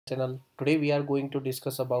channel. Today we are going to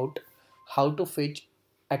discuss about how to fetch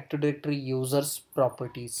Active Directory users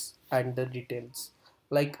properties and the details.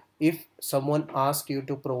 Like if someone asks you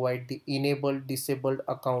to provide the enabled disabled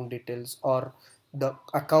account details or the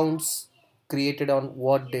accounts created on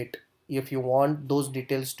what date, if you want those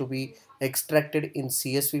details to be extracted in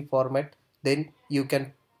CSV format, then you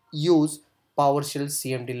can use PowerShell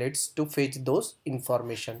cmdlets to fetch those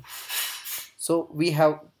information. So we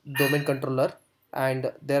have domain controller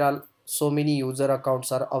and there are so many user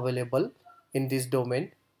accounts are available in this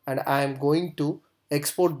domain, and I am going to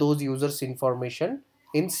export those users information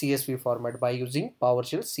in CSV format by using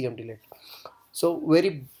PowerShell cmdlet. So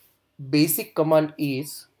very basic command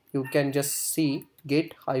is, you can just see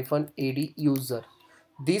get-aduser.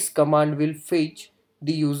 This command will fetch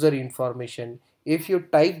the user information. If you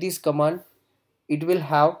type this command, it will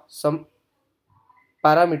have some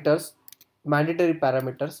parameters, mandatory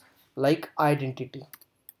parameters like identity.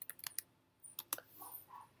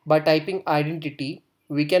 By typing identity,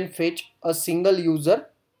 we can fetch a single user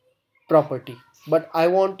property, but I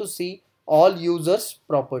want to see all users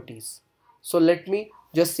properties. So let me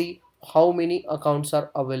just see how many accounts are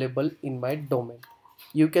available in my domain.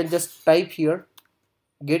 You can just type here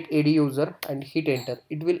get-aduser and hit enter.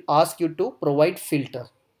 It will ask you to provide filter.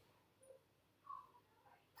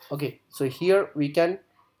 Okay, so here we can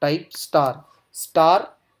type star.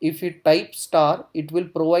 If you type star, it will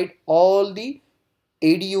provide all the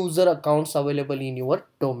ad-user accounts available in your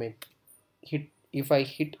domain. If I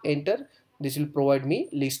hit enter, this will provide me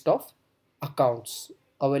list of accounts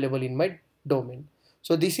available in my domain.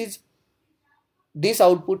 So this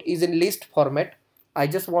output is in list format. I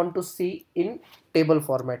just want to see in table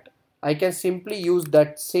format. I can simply use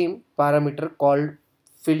that same parameter called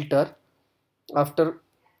filter after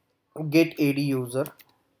get-aduser,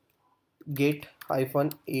 get-aduser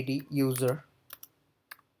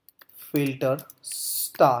filter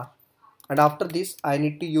star, and after this I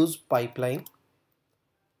need to use pipeline,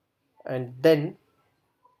 and then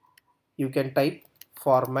you can type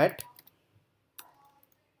format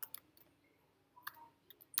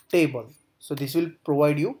table. So this will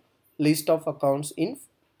provide you list of accounts in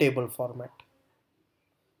table format.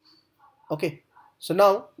 Okay, so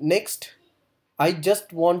now next I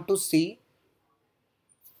just want to see,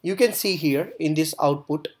 you can see here in this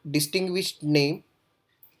output distinguished name,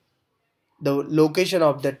 the location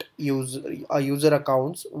of that user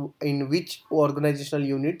accounts, in which organizational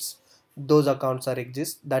units those accounts are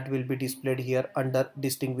exist, that will be displayed here under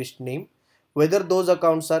distinguished name. Whether those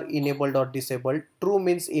accounts are enabled or disabled, true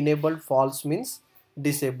means enabled, false means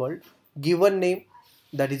disabled. Given name,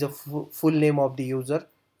 that is a full name of the user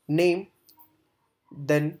name.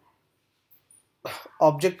 Then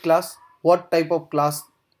object class, what type of class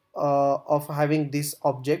of having this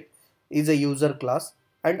object is a user class,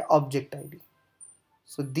 and object ID.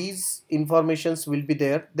 So these informations will be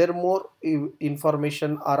there. There more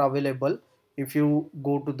information are available if you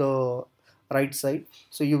go to the right side,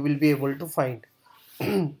 so you will be able to find.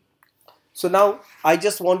 So now I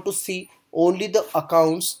just want to see only the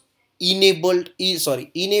accounts enabled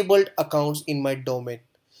accounts in my domain.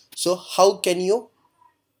 So how can you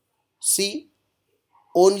see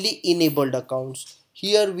only enabled accounts?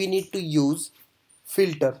 Here we need to use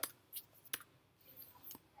filter.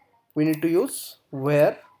 We need to use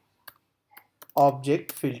where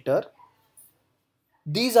object filter.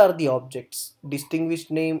 These are the objects: distinguished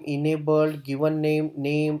name, enabled, given name,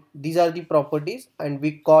 name. These are the properties, and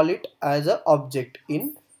we call it as a object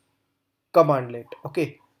in commandlet.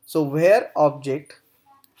 Okay, so where object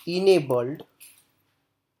enabled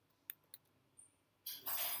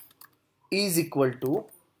is equal to,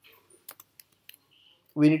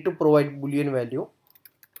 we need to provide boolean value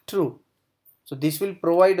true. So this will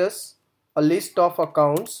provide us a list of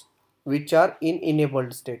accounts which are in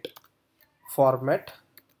enabled state. Format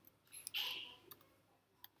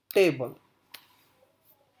table.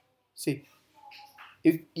 See,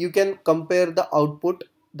 if you can compare the output,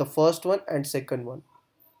 the first one and second one.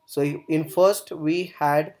 So in first we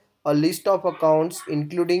had a list of accounts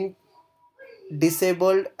including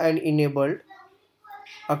disabled and enabled.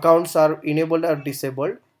 Accounts are enabled or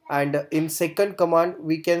disabled, and in second command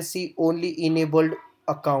we can see only enabled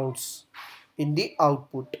accounts in the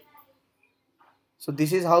output. So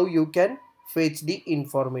this is how you can fetch the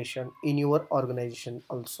information in your organization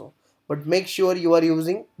also, but make sure you are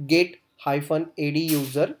using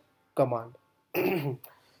get-aduser command.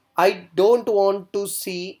 I don't want to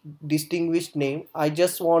see distinguished name, I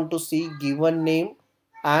just want to see given name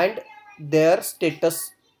and their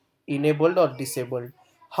status, enabled or disabled.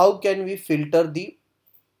 How can we filter the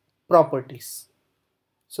properties?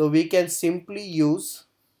 So we can simply use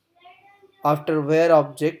After where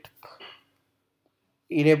object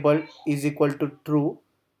enabled is equal to true,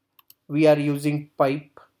 we are using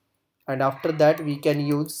pipe, and after that we can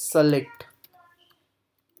use select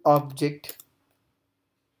object.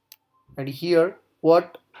 And here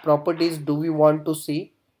what properties do we want to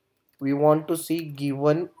see? We want to see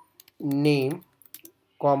given name,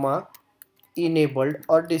 comma, enabled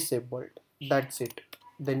or disabled. That's it.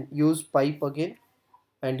 Then use pipe again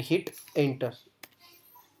and hit enter.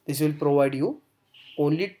 This will provide you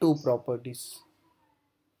only two properties,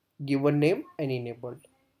 given name and enabled.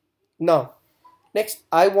 Now next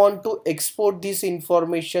I want to export this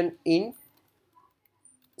information in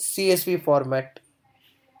CSV format.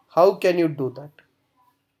 How can you do that?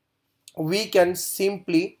 We can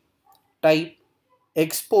simply type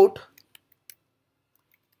export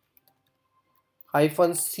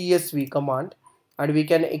 -csv command, and we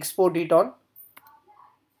can export it on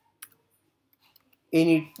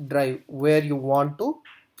any drive where you want to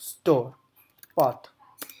store. Path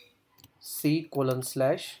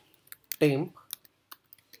c:/temp.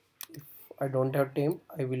 If I don't have temp,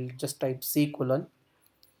 I will just type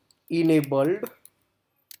c:/enabled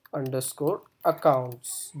underscore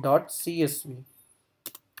accounts.csv.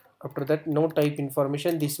 After that, no type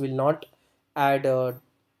information. This will not add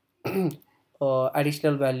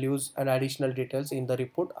additional values and additional details in the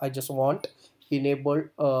report. I just want enabled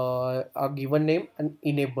a given name and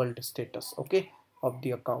enabled status, okay, of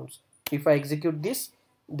the accounts. If I execute this,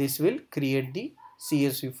 this will create the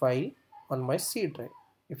CSV file on my C drive.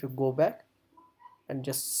 If you go back and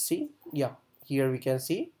just see, yeah, here we can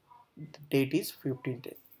see the date is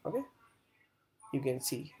 1510. Okay, you can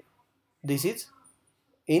see this is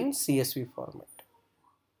in CSV format.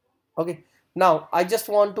 Okay, now I just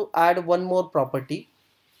want to add one more property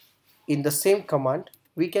in the same command.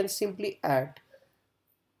 We can simply add,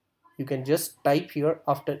 you can just type here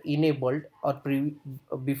after enabled or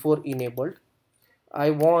before enabled, I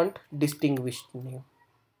want distinguished name.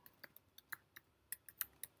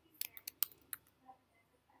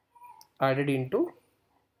 Added into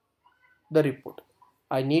the report.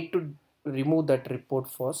 I need to remove that report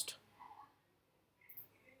first.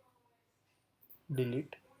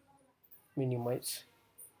 Delete, minimize,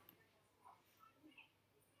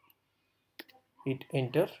 hit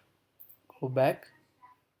enter, go back,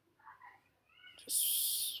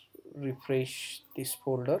 just refresh this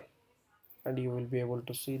folder, and you will be able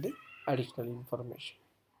to see the additional information.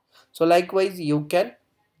 So likewise you can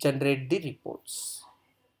generate the reports.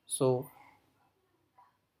 So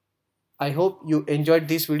I hope you enjoyed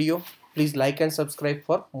this video. Please like and subscribe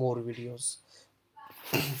for more videos.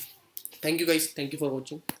 Thank you guys. Thank you for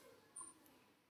watching.